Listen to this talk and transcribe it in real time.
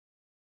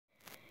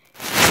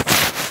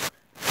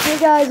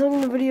guys,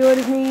 welcome to the video. It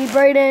is me,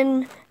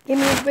 Brayden.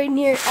 Gaming with Brayden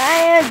here,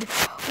 and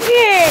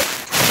we're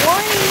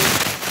 20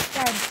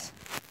 guys.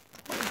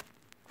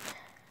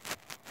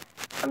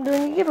 I'm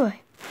doing a giveaway.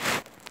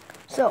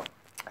 So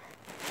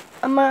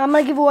I'm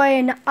gonna give away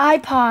an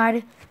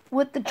iPad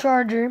with the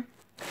charger.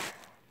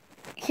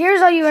 Here's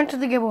how you enter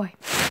the giveaway.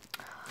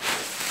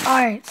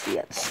 Alright, so you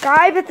have to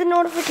subscribe at the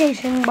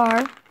notification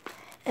bar,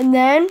 and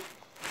then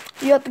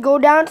you have to go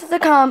down to the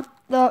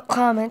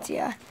comments,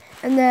 yeah.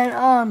 And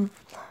then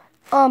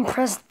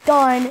press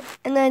done,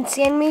 and then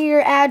send me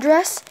your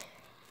address,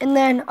 and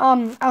then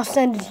I'll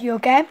send it to you,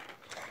 okay?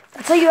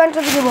 That's how you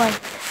enter the giveaway.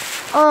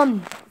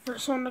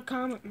 First one to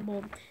comment,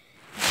 bold.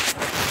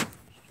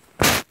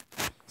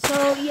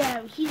 So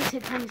yeah, he just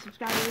hit 20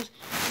 subscribers.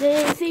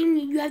 The thing,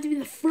 you have to be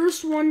the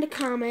first one to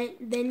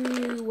comment, then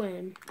you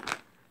win.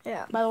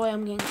 Yeah. By the way,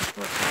 I'm getting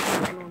sports.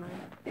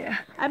 Yeah.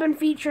 I've been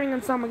featuring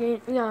in some of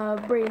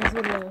Brayden's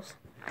videos.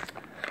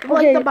 Okay.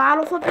 Like the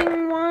bottle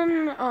flipping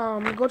one,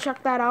 go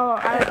check that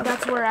out.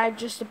 That's where I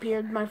just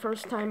appeared my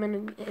first time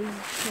in his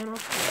channel.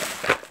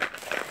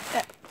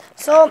 Yeah.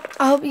 So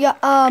I hope you got,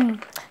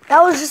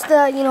 that was just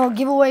a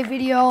giveaway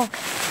video,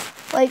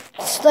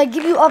 just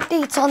give you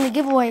updates on the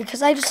giveaway,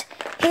 because I just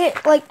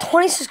hit like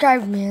 20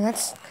 subscribers, man.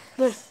 That's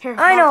Here,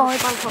 I know.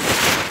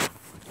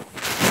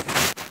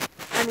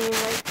 I mean,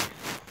 like,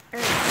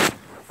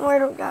 Oh, I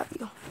don't got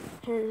you.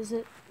 here is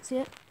it. See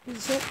it?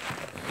 Is this it?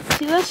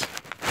 See this?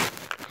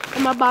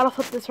 I'm gonna bottle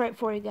flip this right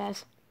for you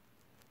guys.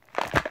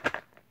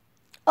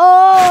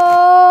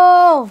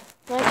 Oh!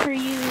 That's for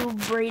you,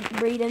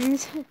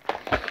 Braydens.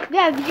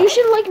 Yeah, you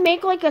should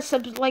make like a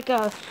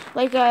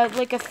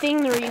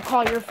thing where you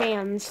call your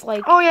fans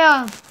Oh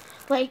yeah.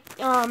 the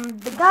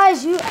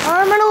Guys,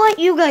 I'm gonna let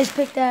you guys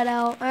pick that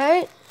out,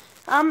 alright?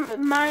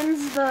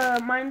 mine's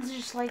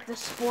just like the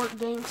sport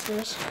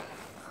gangsters.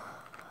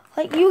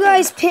 Like you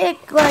guys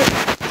pick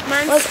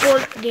Mine's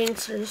sport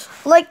gangsters.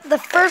 like the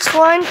first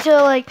one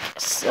to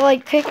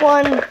pick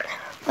one,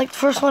 like the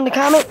first one to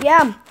comment.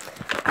 Yeah,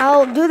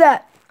 I'll do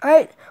that. All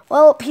right.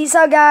 Well, peace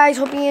out, guys.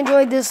 Hope you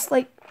enjoyed this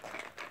short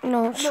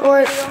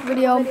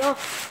video.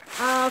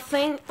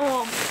 Thanks for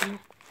 20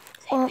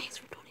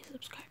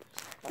 subscribers.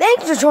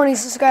 Thanks for 20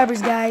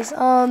 subscribers, guys.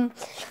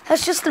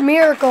 That's just a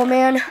miracle,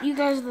 man. You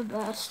guys are the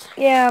best.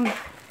 Yeah.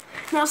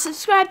 Now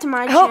subscribe to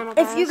my channel,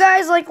 guys. If you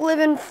guys live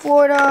in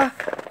Florida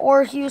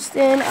or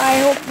Houston, I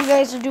hope you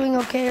guys are doing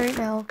okay right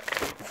now.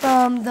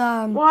 From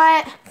the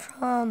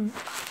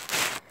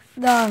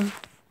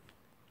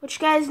what you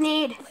guys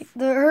need?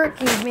 the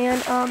hurricanes,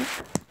 man.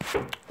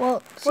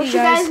 Well, see What you you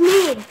guys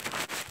need?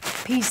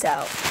 Peace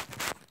out.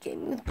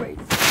 Gaming with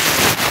Brayden.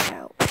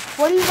 Out.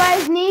 What do you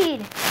guys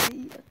need?